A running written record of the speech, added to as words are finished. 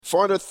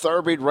Find a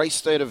thoroughbred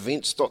race day at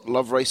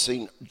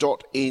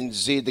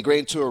events.loveracing.nz. The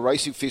Grand Tour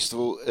Racing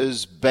Festival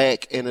is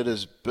back, and it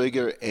is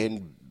bigger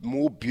and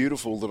more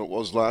beautiful than it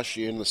was last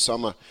year in the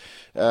summer.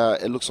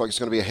 It looks like it's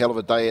going to be a hell of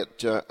a day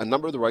at a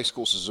number of the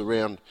racecourses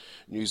around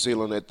New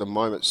Zealand at the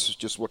moment.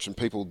 Just watching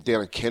people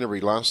down in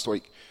Canterbury last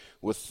week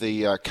with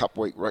the Cup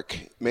Week,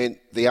 Rick. Man,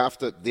 the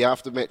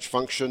after-match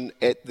function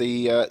at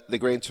the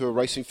Grand Tour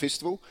Racing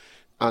Festival,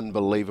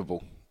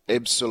 unbelievable.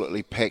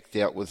 Absolutely packed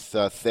out with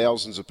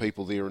thousands of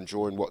people there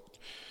enjoying what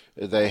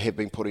they have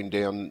been putting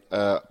on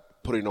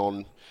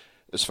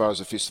as far as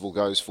the festival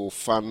goes for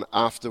fun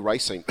after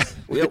racing,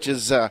 which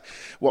is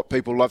what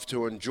people love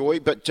to enjoy.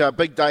 But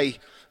big day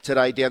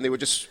today down there. We're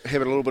just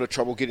having a little bit of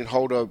trouble getting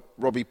hold of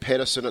Robbie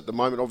Patterson at the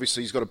moment.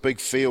 Obviously, he's got a big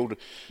field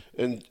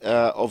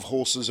of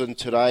horses in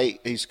today.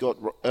 He's got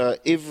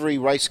every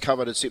race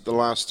covered except the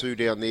last two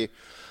down there.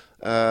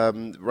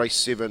 Race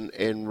 7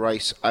 and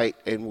race 8,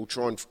 and we'll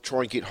try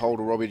and get hold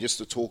of Robbie just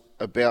to talk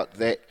about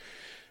that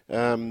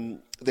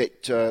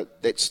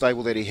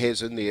stable that he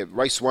has in there.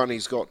 Race 1,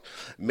 he's got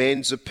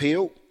Man's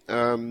Appeal,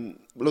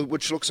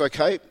 which looks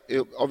okay.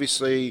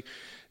 Obviously,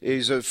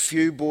 there's a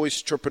few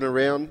boys tripping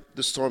around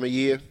this time of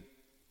year,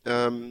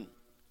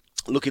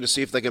 looking to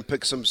see if they can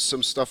pick some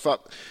stuff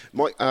up.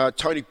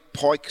 Tony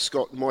Pike's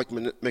got Mike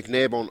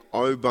McNabb on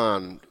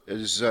Oban,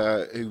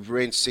 who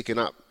ran second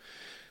up.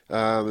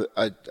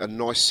 A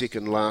nice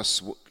second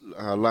last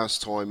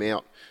time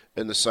out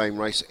in the same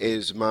race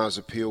as Mars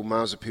Appeal.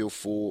 Mars Appeal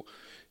for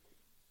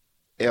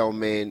our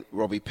man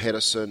Robbie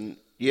Patterson.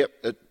 Yep,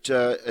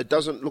 it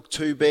doesn't look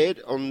too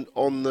bad on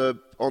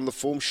the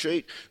form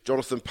sheet.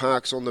 Jonathan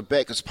Parks on the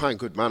back. It's paying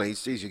good money.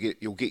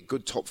 You'll get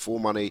good top 4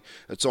 money.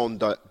 It's on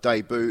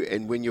debut,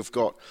 and when you've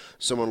got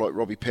someone like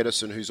Robbie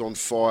Patterson who's on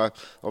fire,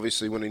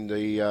 obviously winning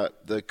the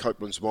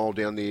Copeland's Mile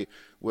down there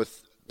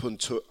with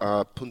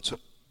Puntura,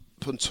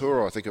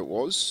 I think it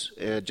was,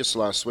 just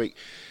last week,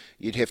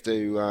 you'd have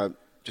to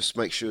just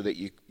make sure that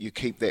you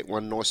keep that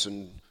one nice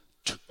and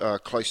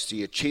close to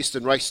your chest.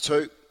 In race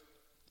 2,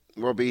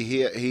 Robbie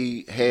here,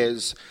 he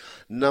has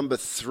number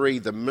 3,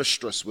 the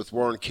Mistress, with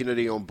Warren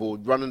Kennedy on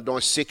board. Running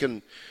nice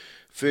second,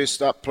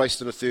 first up,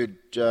 placed in a third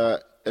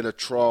in a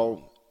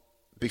trial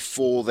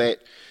before that,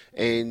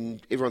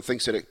 and everyone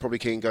thinks that it probably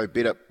can go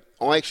better.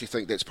 I actually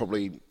think that's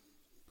probably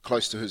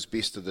close to his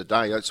best of the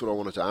day. That's what I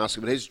wanted to ask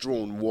him. It has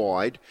drawn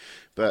wide,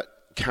 but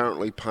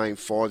currently paying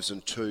 5s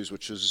and 2s,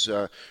 which is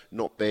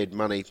not bad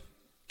money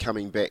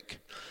coming back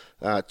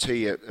to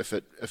you if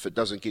it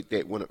doesn't get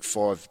that win at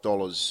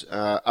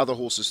 $5. Other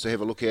horses to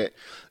have a look at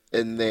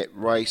in that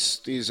race.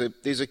 There's a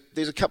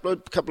couple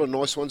of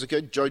nice ones.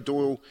 Okay, Joe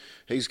Doyle,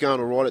 he's going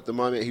all right at the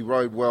moment. He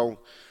rode well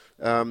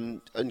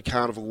in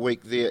Carnival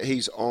Week there.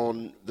 He's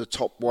on the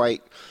top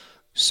weight.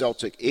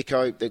 Celtic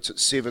Echo, that's at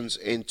 7s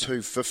and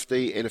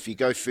 250. And if you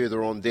go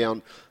further on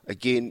down,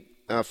 again,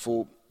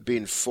 for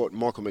Ben Foote,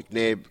 Michael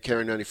McNabb,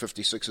 carrying only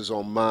 56s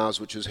on Mars,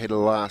 which has had a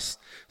last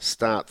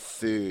start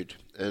third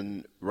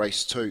in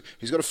race 2.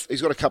 He's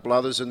got a couple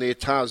others in there,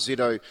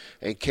 Tarzetto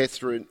and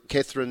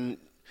Catherine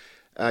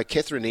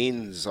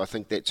Enns, I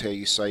think that's how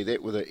you say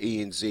that, with an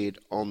ENZ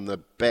on the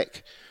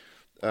back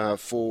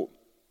for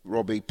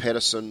Robbie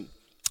Patterson.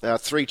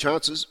 3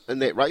 chances in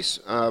that race,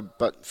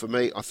 but for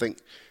me, I think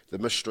the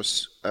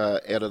Mistress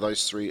out of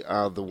those 3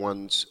 are the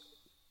one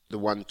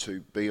to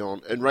be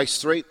on. In race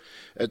 3,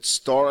 it's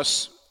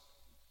Doris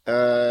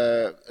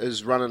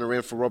is running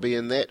around for Robbie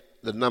in that.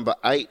 The number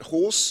 8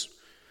 horse.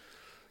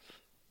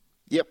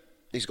 Yep,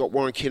 he's got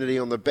Warren Kennedy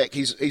on the back.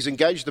 He's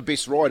engaged the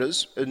best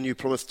riders in New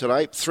Plymouth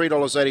today.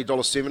 $3.80,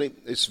 $1.70.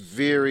 It's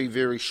very,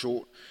 very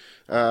short.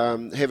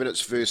 Having its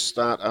first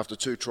start after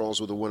 2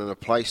 trials with a win and a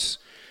place.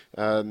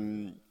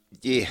 It's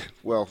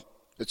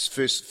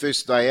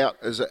first day out.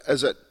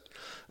 Is it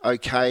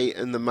okay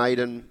in the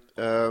maiden,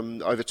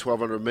 over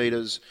 1,200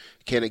 metres?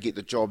 Can it get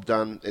the job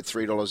done at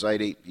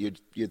 $3.80?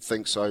 You'd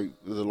think so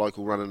with the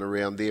local running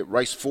around there.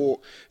 Race 4,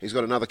 he's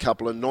got another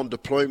couple in. Nom de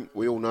Plume,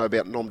 we all know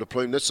about Nom de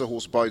Plume. This is a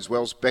horse bodes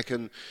well's back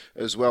in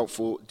as well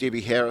for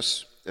Debbie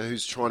Harris,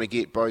 who's trying to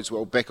get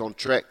Bodeswell back on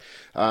track.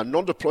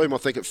 Nom de Plume, I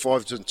think at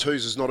 5s and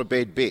 2s is not a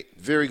bad bet.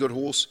 Very good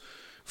horse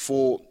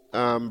for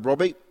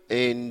Robbie.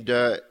 And,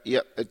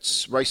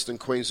 it's raced in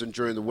Queensland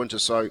during the winter,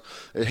 so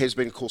it has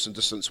been a course and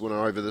distance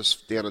winner over this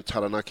down in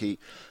Taranaki.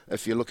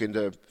 If you're looking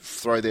to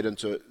throw that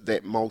into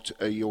that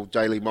your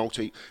daily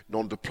multi,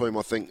 Nom de Plume,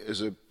 I think,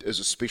 is a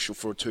special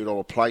for a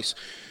 $2 place.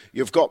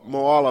 You've got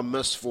Moala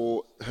Miss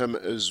for him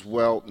as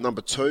well,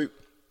 number 2.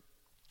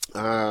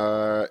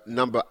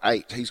 Number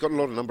 8. He's got a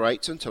lot of number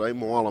 8s in today,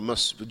 Moala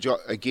Miss.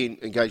 Again,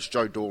 engaged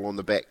Joe Doyle on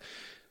the back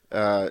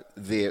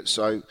there.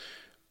 So,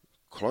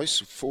 close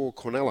for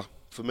Cornella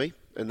for me.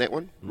 In that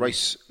one,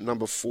 race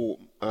number 4,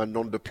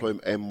 Nom de Plume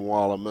and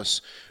Moala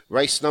Miss.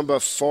 Race number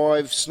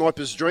 5,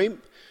 Sniper's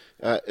Dream,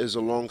 is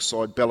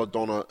alongside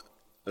Belladonna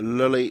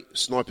Lily,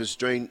 Sniper's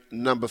Dream,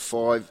 number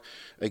 5,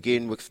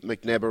 again with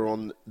McNabb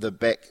on the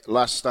back.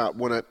 Last start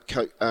winner,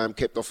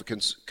 capped off a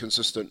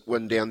consistent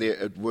win down there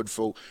at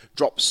Woodfull.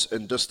 Drops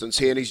in distance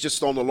here, and he's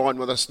just on the line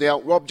with us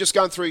now. Rob, just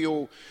going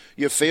through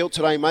your field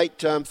today, mate.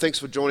 Thanks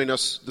for joining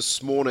us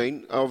this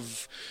morning.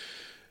 I've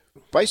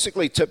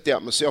basically tipped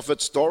out myself.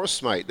 It's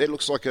Doris, mate. That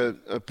looks like a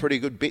pretty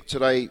good bet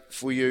today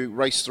for you,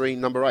 race 3,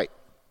 number 8.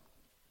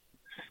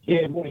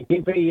 Yeah, morning,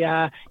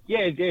 Kempy.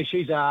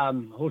 She's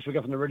horse we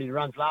got from the Ready to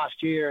Runs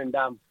last year, and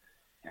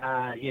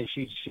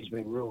she's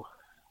been real.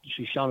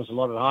 She's shown us a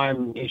lot at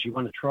home. Yeah, she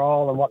won a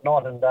trial and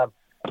whatnot, and I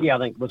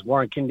think with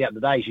Warren Kind out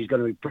today, she's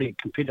going to be pretty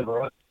competitive, all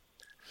right.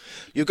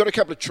 You've got a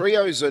couple of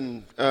trios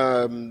in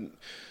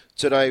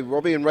today,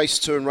 Robbie, in race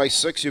 2 and race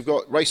 6. You've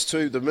got race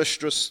 2, the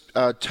Mistress,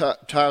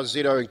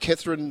 Tarzetto and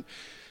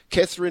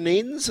Catherine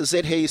Enns. Is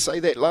that how you say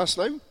that last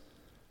name?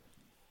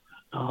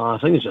 I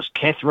think it's just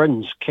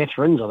Catherine's,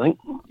 I think.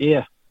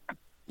 Yeah.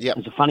 Yep.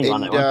 It's a funny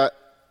one, that one.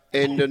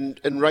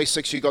 And in race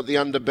 6, you've got the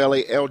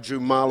Underbelly, El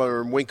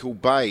Jumala and Winkle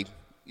Bay.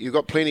 You've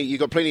got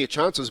plenty of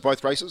chances,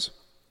 both races.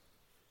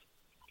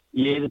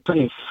 Yeah, there's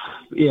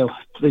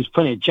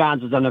plenty of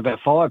chances. I don't know about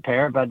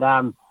firepower, but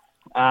the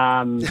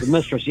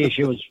Mistress,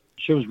 she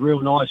was real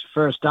nice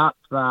first up.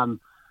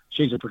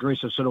 She's a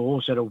progressive sort of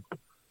horse that'll,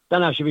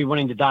 don't know if she'll be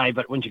winning today,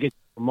 but when she gets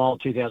a mile,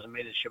 2,000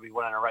 metres, she'll be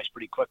winning a race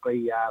pretty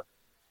quickly.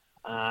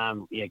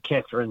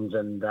 Catherine's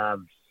and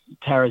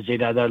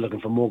Tarazito, they're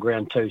looking for more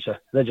ground too, so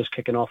they're just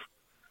kicking off.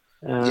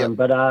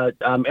 But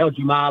El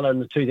Jumala in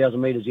the 2,000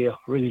 metres,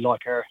 really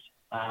like her.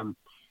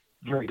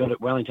 Very good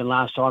at Wellington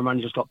last time,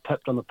 only just got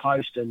pipped on the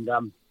post, and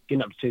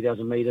getting up to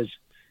 2,000 metres,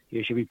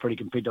 she'll be pretty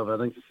competitive, I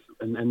think,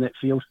 in that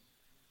field.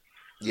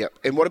 Yep.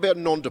 And what about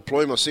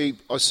Non-Deployment?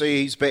 I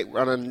see he's back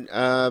running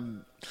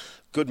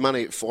good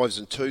money at 5s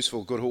and 2s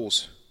for a good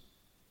horse.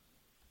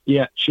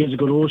 Yeah, she's a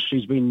good horse.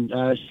 She's been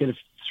she's had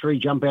 3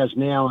 jump outs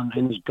now, and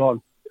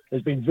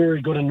has been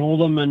very good in all of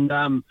them. And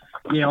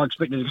I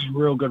expect it to be a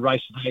real good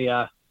race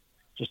today.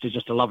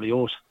 Just a lovely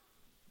horse.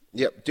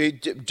 Yep. Do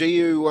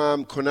you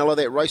Cornella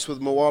that race with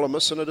Moala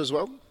Miss in it as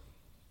well?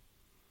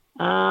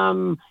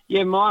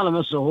 Moala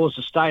Miss is a horse,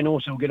 a staying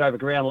horse, will get over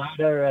ground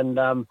later,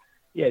 and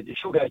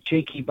she'll go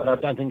cheeky, but I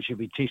don't think she'll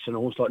be testing a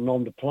horse like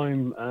Nom de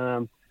Plume.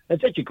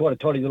 It's actually quite a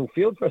tidy little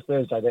field for a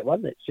Thursday, that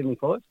one, that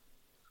 75.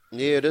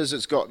 Yeah, it is.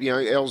 It's got,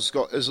 El's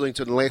got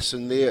Islington Lass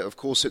in there. Of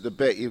course, at the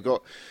back, you've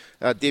got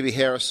Debbie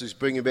Harris, who's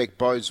bringing back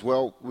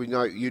Bodeswell. We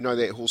know you know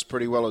that horse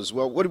pretty well as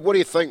well. What do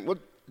you think?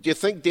 Do you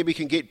think Debbie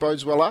can get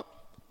Bodeswell up?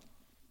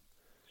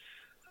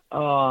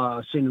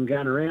 I've seen him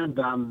going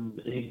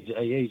around. He's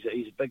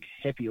a big,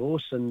 happy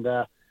horse, and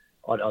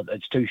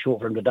it's too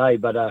short for him today.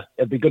 But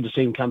it'd be good to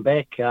see him come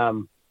back.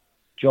 John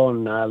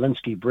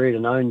Linsky bred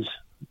and owns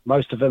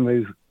most of him,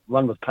 who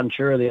won with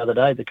Punchura the other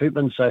day, the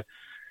Coupland. So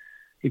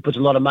he puts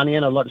a lot of money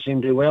in. I'd like to see him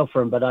do well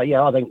for him. But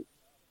I think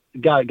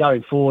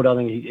going forward, I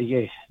think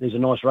there's a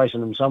nice race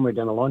in him somewhere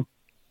down the line.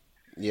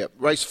 Yep.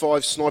 Race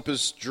 5,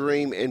 Sniper's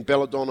Dream and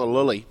Belladonna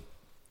Lily.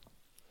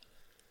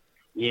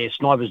 Yeah,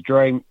 Sniper's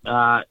Dream.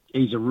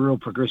 He's a real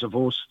progressive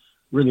horse.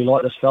 Really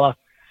like this fella.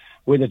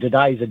 Whether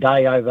today's a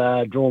day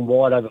over drawn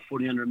wide over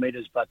 1,400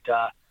 metres, but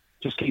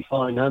just keep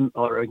following him.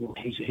 I reckon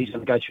he's going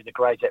to go through the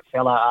grades, that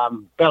fella.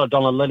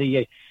 Belladonna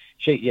Lily,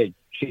 she's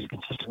a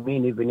consistent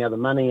man, never been out of the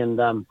money,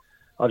 and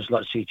I just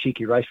like to see a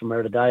cheeky race from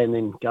her today, and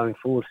then going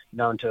forward,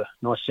 into a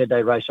nice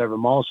Saturday race over a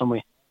mile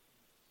somewhere.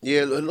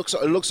 Yeah, it looks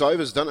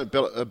overs, doesn't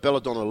it?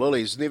 Belladonna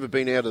Lily has never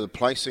been out of the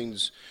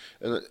placings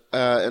in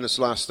its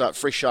last start.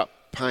 Fresh up,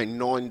 paying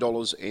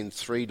 $9 and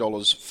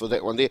 $3 for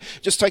that one there.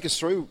 Just take us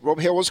through,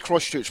 Rob. How was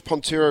Christchurch?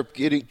 Pontera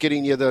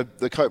getting you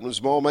the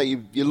Copeland's Mile, mate.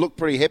 You look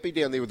pretty happy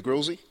down there with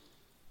Grillsy.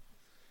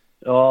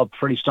 Oh,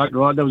 pretty stoked,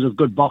 right? There was a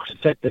good box to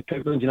take the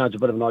Copeland's. It's a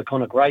bit of an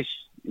iconic race,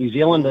 New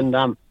Zealand, and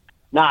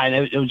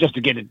it was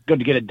just good to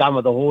get it done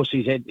with the horse.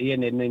 He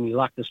hadn't had any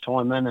luck this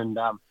time in, and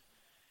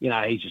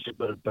he's just a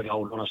big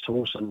old honest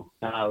horse, and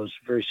it was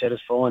very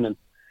satisfying. And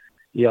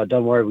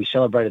don't worry, we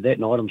celebrated that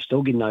night. I'm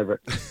still getting over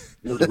it.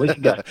 It was a week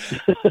ago.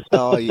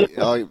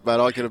 But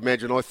I can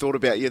imagine. I thought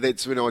about you.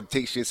 That's when I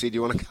texted you and said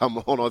you want to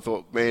come on. I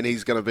thought, man,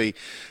 he's going to be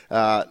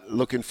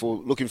looking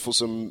for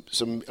some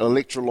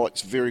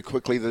electrolytes very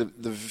quickly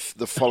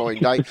the following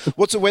day.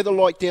 What's the weather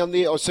like down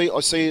there? I see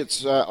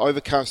it's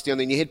overcast down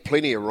there. And you had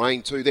plenty of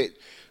rain too.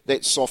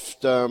 That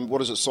soft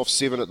soft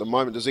 7 at the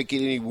moment. Does it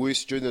get any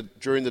worse during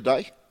the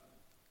day?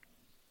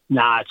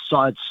 Nah,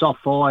 it's soft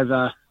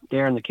 5.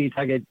 Darren, the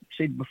caretaker,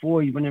 said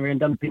before, you've been around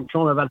done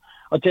Pentrona, but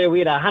I tell you, we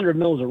had 100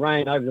 mils of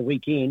rain over the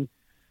weekend,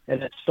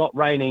 and it stopped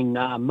raining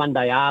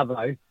Monday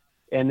Arvo,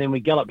 and then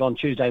we galloped on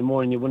Tuesday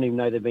morning. You wouldn't even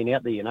know they'd been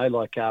out there,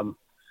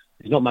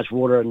 there's not much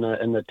water in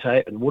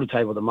the water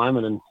table at the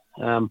moment,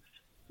 and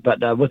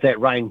but with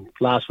that rain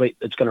last week,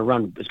 it's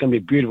going to be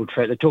a beautiful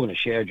track. They're talking to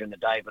shower during the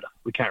day, but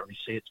we can't really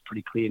see it. It's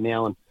pretty clear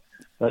now, and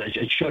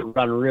it should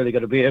run really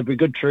good. It'll be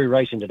good true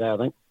racing today, I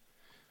think.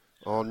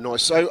 Oh,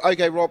 nice. So,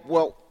 okay, Rob,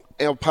 well,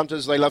 our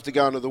punters, they love to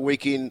go into the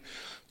weekend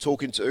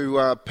talking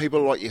to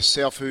people like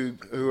yourself who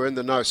are in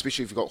the know,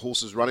 especially if you've got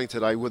horses running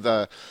today, with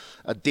a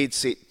dead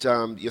set,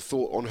 your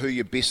thought on who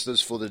your best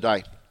is for the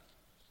day.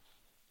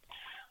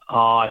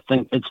 I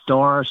think it's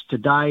Doris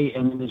today,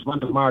 and then there's one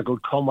tomorrow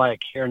called Conway at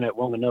Kieran at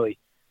Wanganui.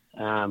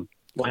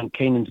 Wayne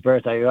Keenan's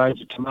birthday, who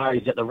owns it tomorrow.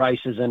 He's at the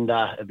races, and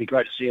it'd be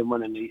great to see him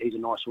win, and he's a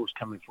nice horse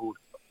coming forward.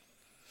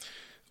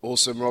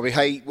 Awesome, Robbie.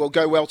 Hey, well,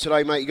 go well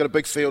today, mate. You've got a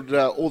big field.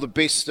 All the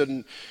best,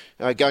 and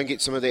go and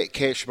get some of that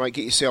cash, mate.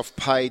 Get yourself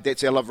paid.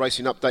 That's our Love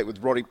Racing update with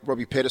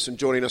Robbie Patterson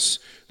joining us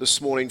this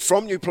morning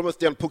from New Plymouth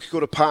down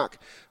Pukekura Park.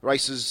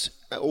 Races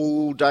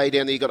all day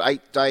down there. You've got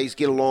 8 days.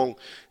 Get along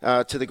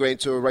to the Grand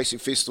Tour Racing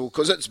Festival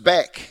because it's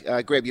back.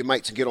 Grab your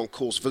mates and get on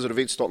course. Visit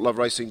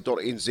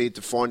events.loveracing.nz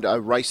to find a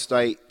race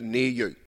day near you.